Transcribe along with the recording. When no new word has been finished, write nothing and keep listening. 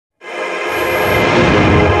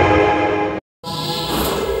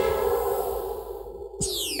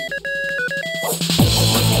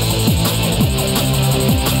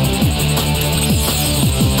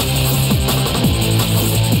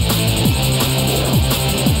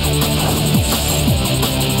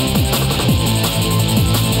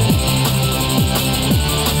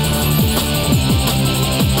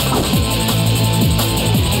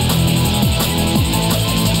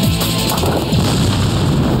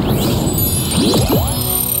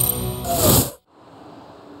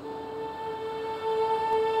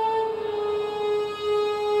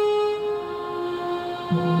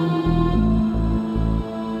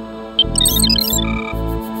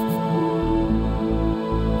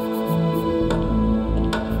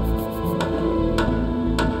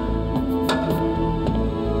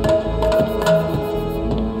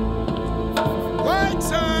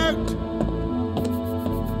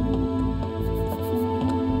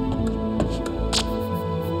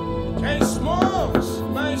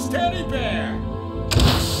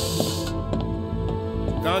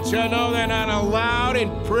Don't you know they're not allowed in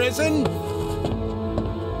prison?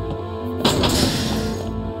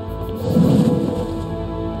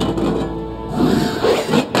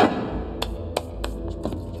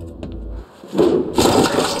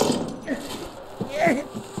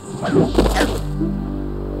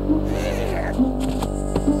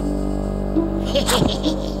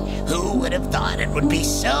 Who would have thought it would be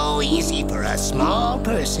so easy for a small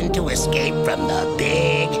person to escape from the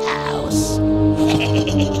big house?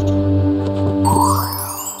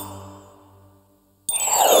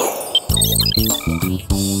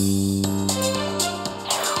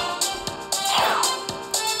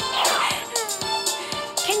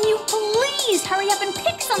 Can you please hurry up and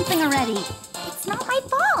pick something already? It's not my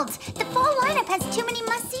fault. The fall lineup has too many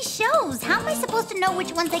must-see shows. How am I supposed to know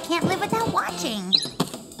which ones I can't live without watching?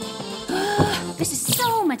 This is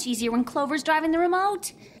so much easier when Clover's driving the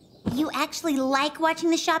remote. You actually like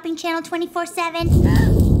watching the shopping channel 24/7?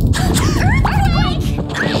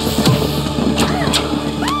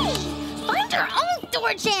 Find your own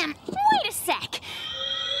door jam! Wait a sec.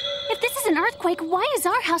 If this is an earthquake, why is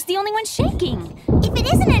our house the only one shaking? If it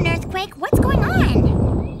isn't an earthquake, what's going on?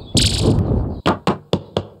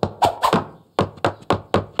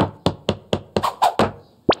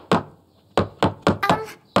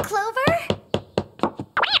 Clover?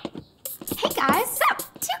 Hey guys. Sup?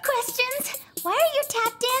 2 questions. Why are you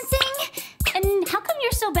tap dancing? And how come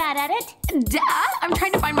you're so bad at it? Duh! I'm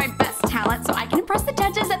trying to find my best talent so I can impress the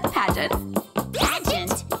judges at the pageant.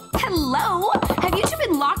 Pageant? Hello! Have you two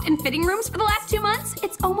been locked in fitting rooms for the last 2 months?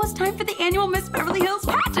 It's almost time for the annual Miss Beverly Hills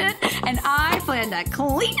pageant, and I plan to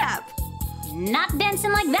clean up. Not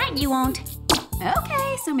dancing like that, you won't.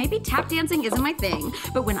 Okay, so maybe tap dancing isn't my thing,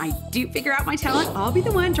 but when I do figure out my talent, I'll be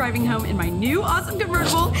the one driving home in my new awesome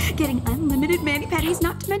convertible, getting unlimited mani-pedis,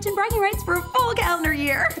 not to mention bragging rights for a full calendar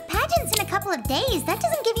year. The pageant's in a couple of days. That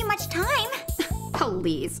doesn't give you much time.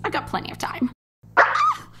 Please, I've got plenty of time. No,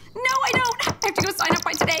 I don't. I have to go sign up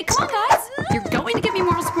by today. Come on, guys. You're going to give me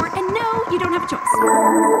moral support, and no, you don't have a choice.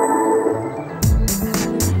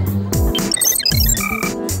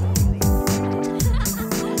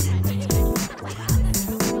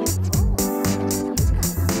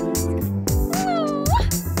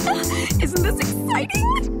 Isn't this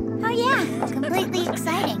exciting? Oh yeah, completely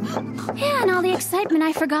exciting. Yeah, and all the excitement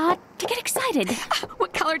I forgot to get excited.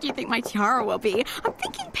 What color do you think my tiara will be? I'm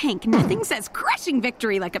thinking pink. Nothing says crushing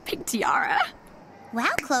victory like a pink tiara.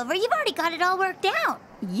 Wow, Clover, you've already got it all worked out.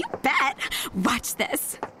 You bet. Watch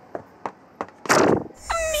this.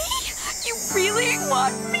 Me? You really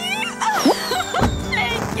want me?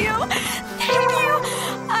 Thank you. Thank you.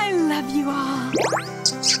 I love you all.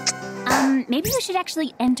 Maybe we should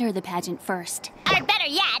actually enter the pageant first. Or better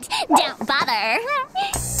yet, don't bother.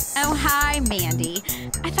 Oh, hi, Mandy.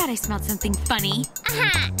 I thought I smelled something funny.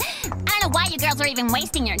 I don't know why you girls are even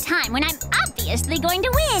wasting your time when I'm obviously going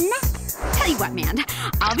to win. Tell you what, Mand.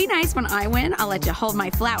 I'll be nice when I win. I'll let you hold my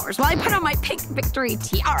flowers while I put on my pink victory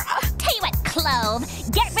tiara. Tell you what, Clove,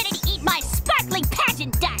 get ready to eat my sparkling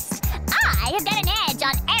pageant dust. I have got an edge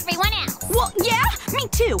on everyone else. Well, yeah, me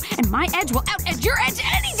too. And my edge will out-edge your edge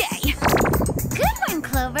any day. Good one,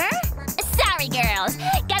 Clover. Sorry, girls.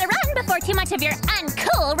 Gotta run before too much of your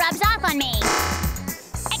uncool rubs off on me.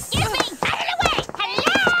 Excuse me! Out of the way!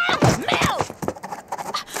 Hello!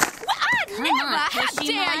 Move! How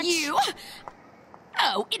dare you!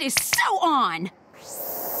 Oh, it is so on!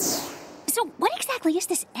 So what exactly is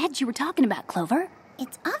this edge you were talking about, Clover?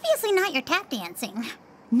 It's obviously not your tap dancing.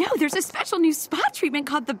 No, there's a special new spa treatment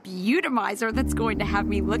called the beautimizer that's going to have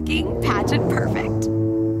me looking pageant perfect.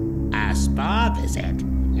 A spa visit?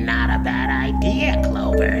 Not a bad idea,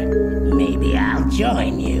 Clover. Maybe I'll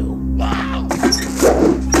join you. Wow.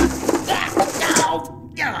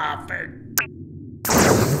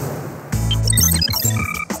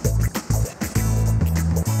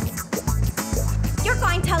 You're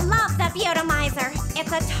going to love the beautimizer.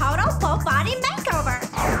 It's a total full body makeover.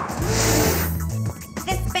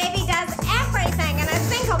 This baby does everything in a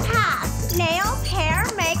single pass. Nails, hair,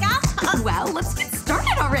 makeup. Well, let's get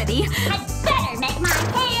started already. I'd better make my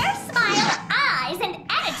hair, smile, eyes, and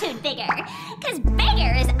attitude bigger. Because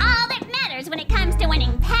bigger is all that matters when it comes to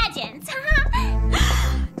winning pageants.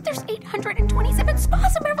 There's 827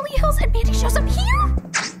 spas in Beverly Hills and Mandy shows up here?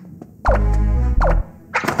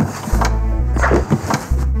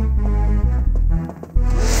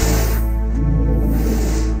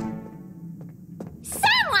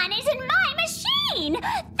 Someone is in my machine!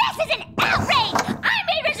 This is an outrage! I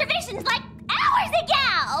made reservations like hours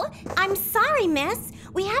ago! I'm sorry, miss.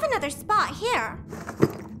 We have another spot here.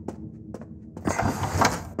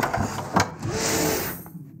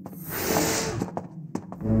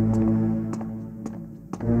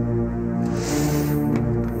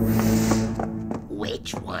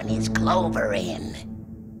 squeeze Clover in.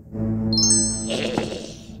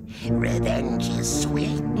 Revenge is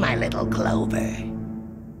sweet, my little Clover.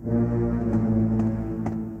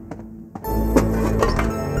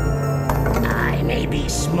 I may be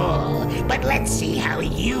small, but let's see how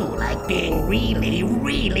you like being really,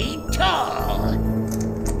 really tall.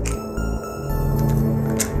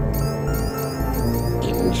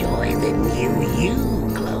 Enjoy the new you,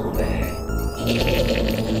 Clover.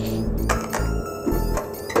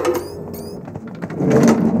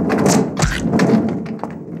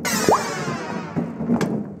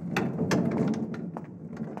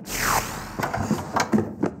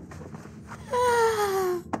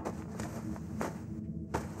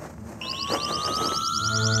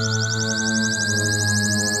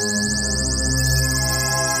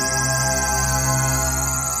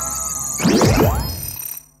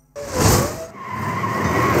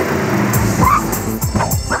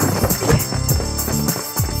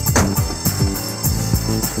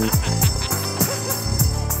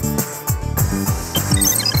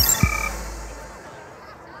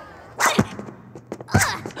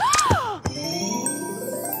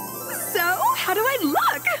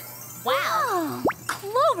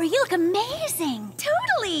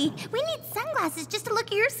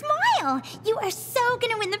 You are so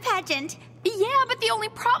gonna win the pageant. Yeah, but the only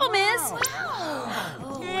problem is...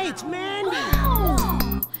 Hey, it's Mandy.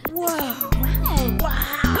 Wow. Whoa. Wow.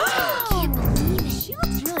 I can't believe it. She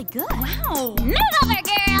looks really good. Wow. Move over,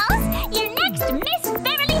 girls! Your next Miss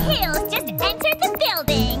Beverly Hills just entered the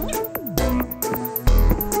building.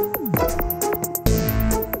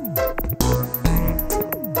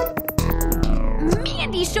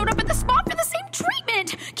 Mandy showed up at the spot for the same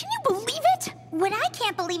treatment. Can you believe it? What I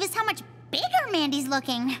can't believe is how much bigger Mandy's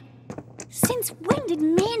looking. Since when did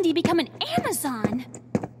Mandy become an Amazon?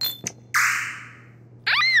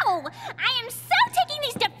 Ow! I am so taking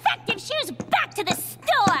these defective shoes back to the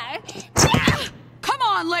store. Come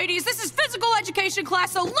on, ladies. This is physical education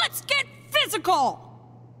class, so let's get physical.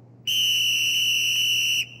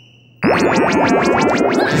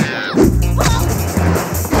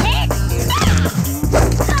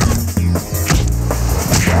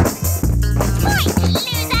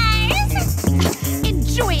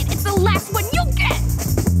 Enjoy it. It's the last one you'll get.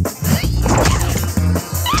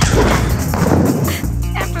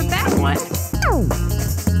 After that one.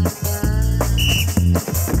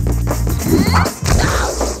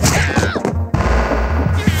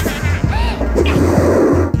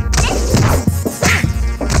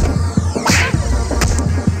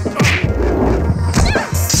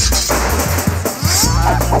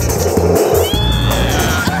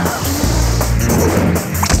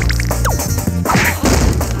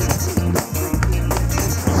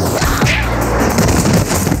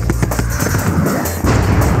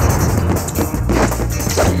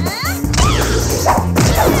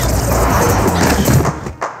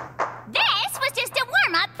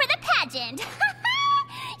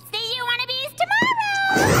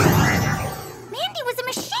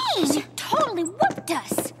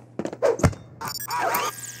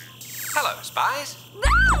 Spies?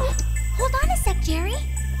 No! Hold on a sec, Jerry.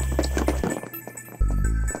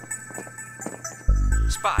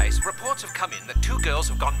 Spies, reports have come in that 2 girls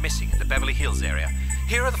have gone missing in the Beverly Hills area.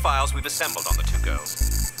 Here are the files we've assembled on the 2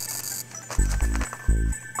 girls.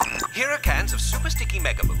 Here are cans of super sticky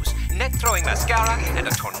Mega Mousse, net-throwing mascara, and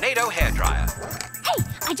a tornado hairdryer. Hey,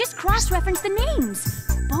 I just cross-referenced the names.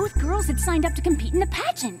 Both girls had signed up to compete in the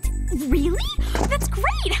pageant. Really? That's great!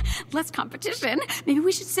 Less competition. Maybe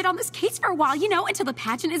we should sit on this case for a while, you know, until the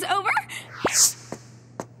pageant is over.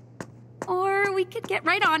 Or we could get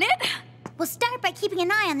right on it. We'll start by keeping an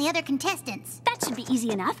eye on the other contestants. That should be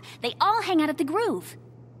easy enough. They all hang out at the Groove.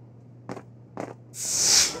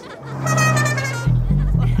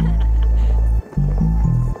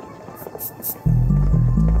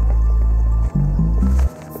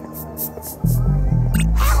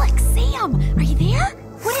 Alex, Sam, are you there?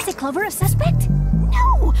 What is it, Clover? A suspect?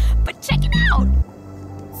 No, but check it out.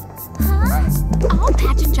 Huh? All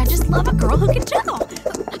pageant judges love a girl who can juggle.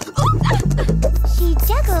 She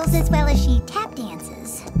juggles as well as she tap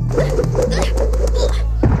dances.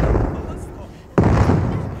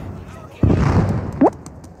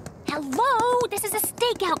 Hello? This is a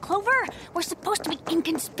stakeout, Clover. We're supposed to be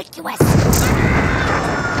inconspicuous.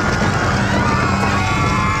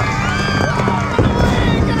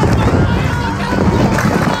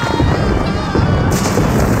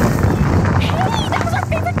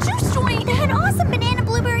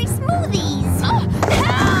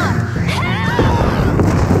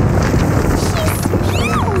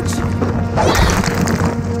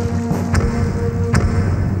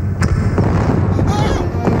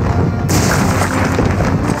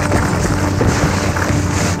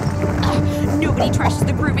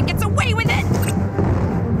 groove and gets away with it!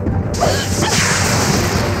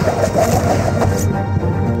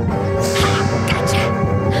 Ha! Gotcha!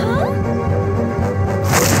 Huh?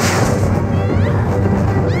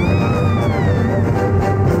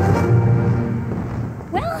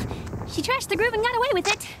 Well, she trashed the groove and got away with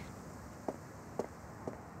it.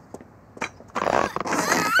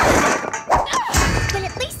 But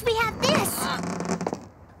at least we have this.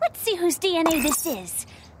 Let's see whose DNA this is.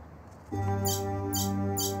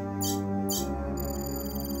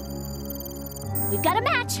 We've got a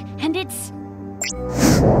match, and it's...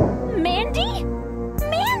 Mandy?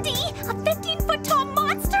 Mandy? A 15-foot-tall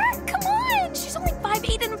monster? Come on! She's only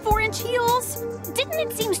 5'8" and 4-inch heels. Didn't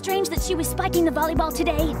it seem strange that she was spiking the volleyball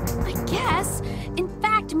today? I guess. In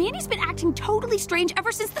fact, Mandy's been acting totally strange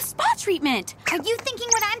ever since the spa treatment. Are you thinking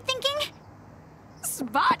what I'm thinking?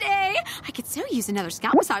 Spa day! I could so use another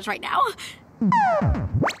scalp massage right now.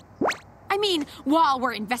 I mean, while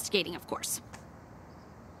we're investigating, of course.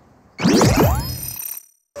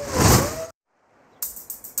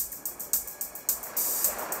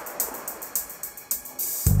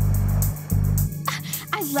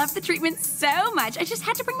 I love the treatment so much. I just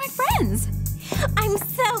had to bring my friends. I'm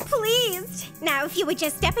so pleased. Now, if you would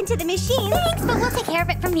just step into the machine. Thanks, but we'll take care of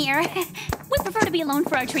it from here. We prefer to be alone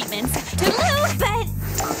for our treatments. Toodaloo! But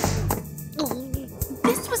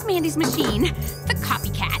This was Mandy's machine, the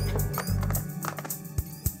copycat.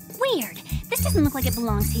 Weird. This doesn't look like it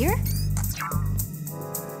belongs here.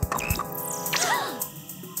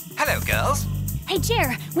 Hello, girls. Hey,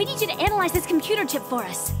 Jer, we need you to analyze this computer chip for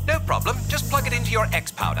us. No problem. Just plug it into your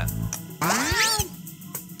X powder.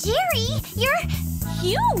 Jerry, you're...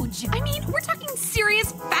 Huge! I mean, we're talking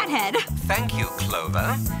serious fathead. Thank you,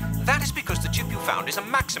 Clover. That is because the chip you found is a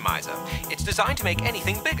maximizer. It's designed to make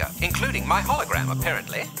anything bigger, including my hologram,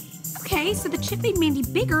 apparently. Okay, so the chip made Mandy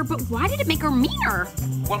bigger, but why did it make her meaner?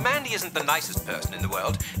 Well, Mandy isn't the nicest person in the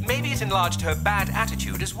world. Maybe it enlarged her bad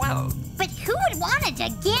attitude as well. But who would want a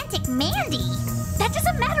gigantic Mandy? That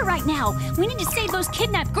doesn't matter right now. We need to save those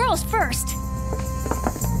kidnapped girls first.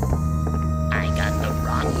 I got the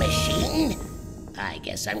wrong machine. I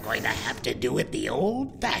guess I'm going to have to do it the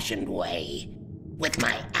old-fashioned way. With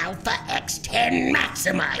my Alpha X10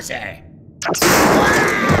 Maximizer.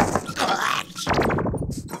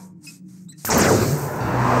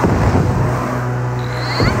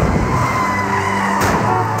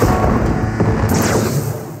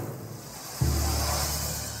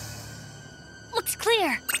 Looks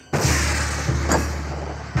clear.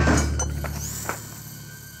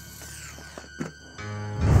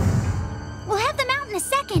 We'll have them out in a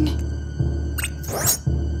second.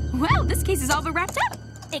 Well, this case is all but wrapped up.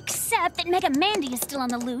 Except that Mega Mandy is still on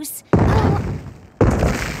the loose.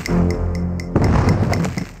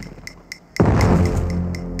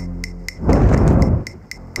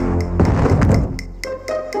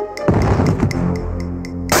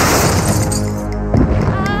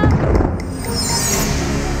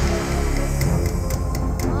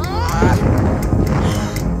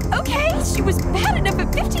 Okay, she was bad enough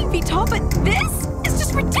at 15 feet tall, but this is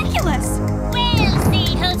just ridiculous. We'll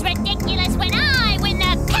see who's ridiculous when I win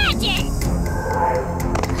the pageant!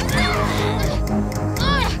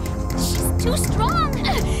 She's too strong.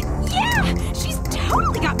 Yeah, she's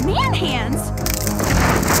totally got man hands.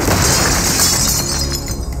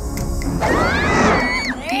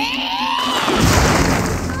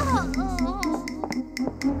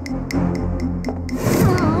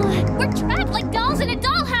 We're trapped like dolls in a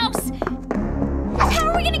dollhouse. How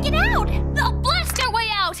are we gonna get out? They'll blast our way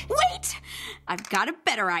out. Wait, I've got a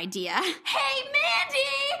better idea. Hey,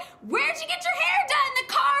 Mandy, where'd you get your hair done? The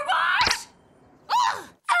car wash?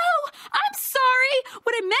 Oh, I'm sorry.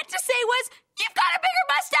 What I meant to say was, you've got a bigger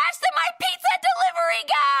mustache than my pizza delivery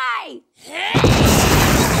guy.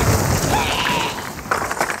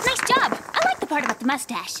 Nice job. I like the part about the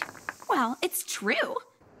mustache. Well, it's true.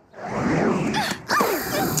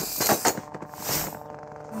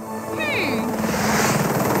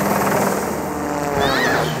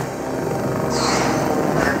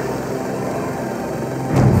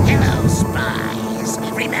 Hello, spies.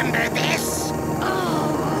 Remember this?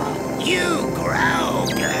 You grow,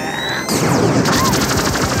 girl.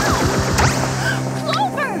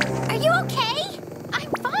 Clover! Are you okay?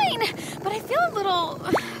 I'm fine, but I feel a little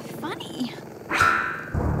funny.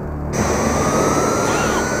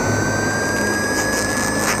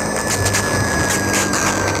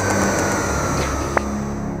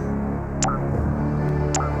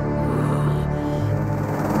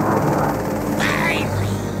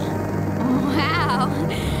 Wow,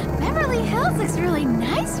 Beverly Hills looks really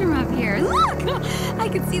nice from up here. Look, I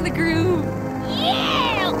can see the groove.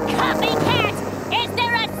 Yeah, copycat! Is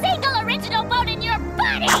there a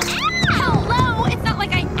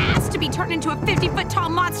turn into a 50-foot-tall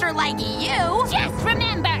monster like you. Just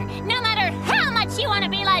remember, no matter how much you want to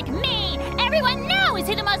be like me, everyone knows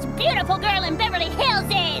who the most beautiful girl in Beverly Hills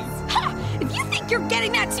is. Ha! If you think you're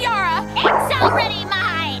getting that tiara, It's already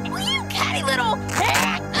mine. will you catty little...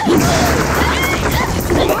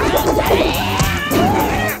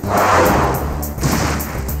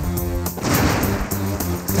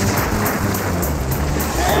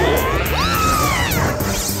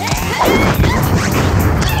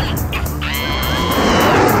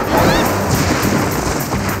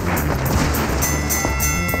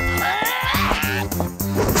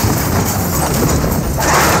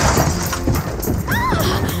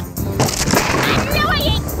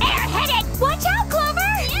 Annoying, airheaded. Watch out, Clover.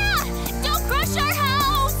 Yeah, don't crush our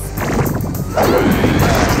house.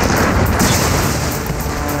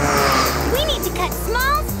 We need to cut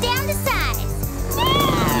smalls down to size.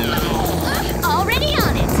 Already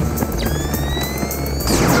on it.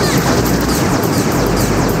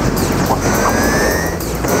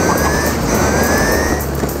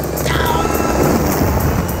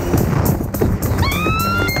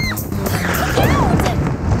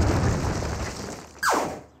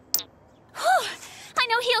 I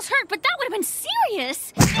know heels hurt, but that would have been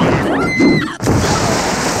serious. And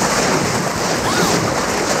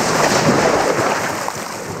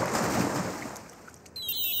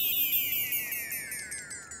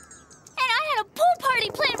I had a pool party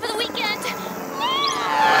planned for the weekend.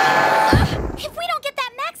 If we don't get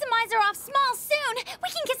that maximizer off small soon, we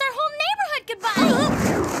can kiss our whole neighborhood goodbye.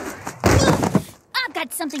 I've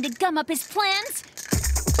got something to gum up his plans.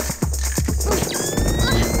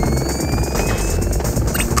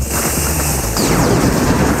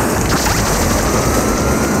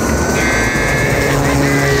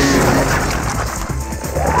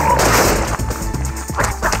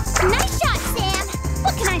 Nice shot, Sam.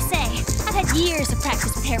 What can I say? I've had years of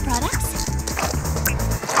practice with hair products.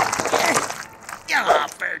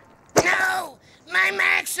 Offert. No! My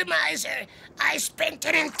maximizer! I spent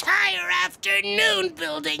an entire afternoon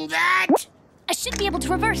building that! I should be able to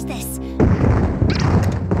reverse this.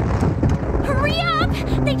 Hurry up!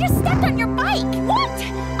 They just stepped on your bike! What?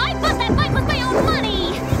 I bought that bike with my own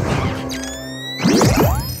money!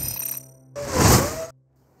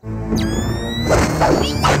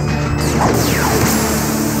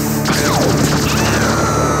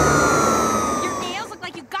 Your nails look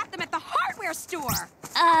like you got them at the hardware store.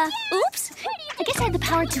 Oops. I guess I had the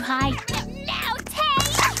power too high. Now, Tay!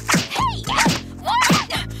 Hey! What?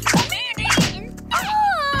 Mandy!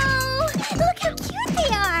 Oh! Look how cute they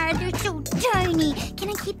are! They're so tiny. Can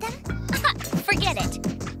I keep them? Forget it.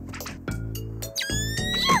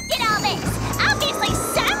 You did all this! Obviously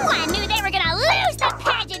someone knew they were gonna lose the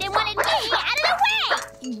pageant and wanted me out of the way!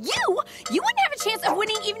 You wouldn't have a chance of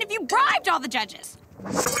winning even if you bribed all the judges.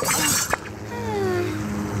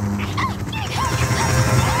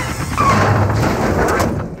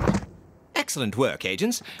 Excellent work,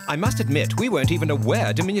 agents. I must admit, we weren't even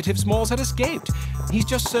aware Diminutive Smalls had escaped. He's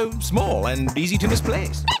just so small and easy to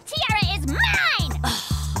misplace. That tiara is mine!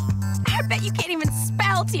 I bet you can't even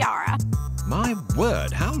spell tiara. My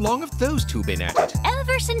word, how long have those two been at it?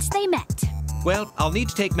 Ever since they met. Well, I'll need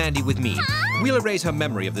to take Mandy with me. We'll erase her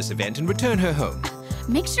memory of this event and return her home.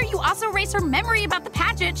 Make sure you also erase her memory about the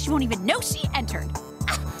pageant. She won't even know she entered.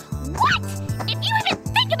 What? If you even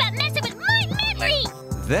think about messing with my memory!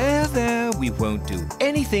 There, we won't do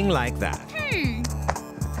anything like that.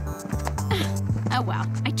 Oh well,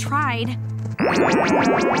 I tried.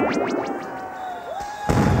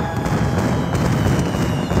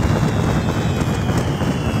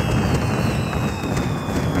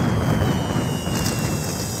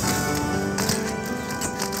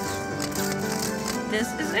 This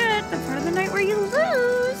is it, the part of the night where you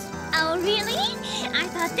lose. Oh, really? I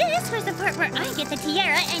thought this was the part where I get the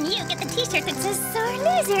tiara and you get the t-shirt that says sore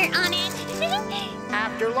loser on it.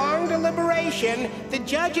 After long deliberation, the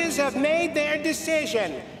judges have made their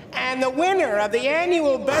decision. And the winner of the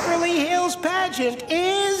annual Beverly Hills pageant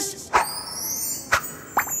is...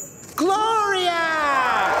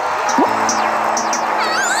 Gloria!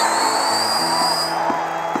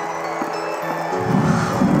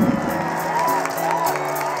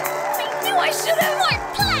 I should have more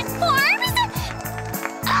platforms!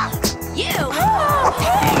 You?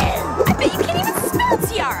 I bet you can't even spell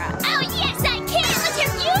tiara. Oh, yes, I can! Let's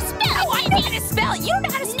hear you spell it! Oh, I know how to spell it. You don't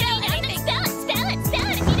know how to spell anything. Spell it! If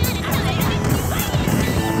you do it,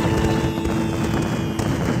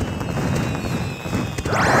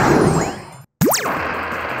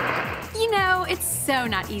 You know, it's so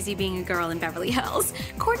not easy being a girl in Beverly Hills.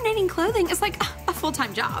 Coordinating clothing is like a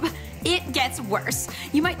full-time job. It gets worse.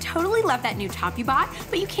 You might totally love that new top you bought,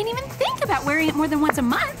 but you can't even think about wearing it more than once a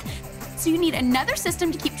month. So you need another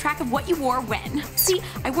system to keep track of what you wore when. See,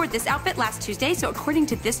 I wore this outfit last Tuesday, so according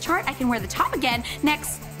to this chart, I can wear the top again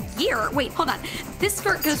next year. Wait, hold on. This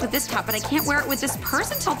skirt goes with this top, but I can't wear it with this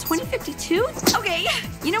purse until 2052? Okay,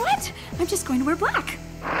 you know what? I'm just going to wear black.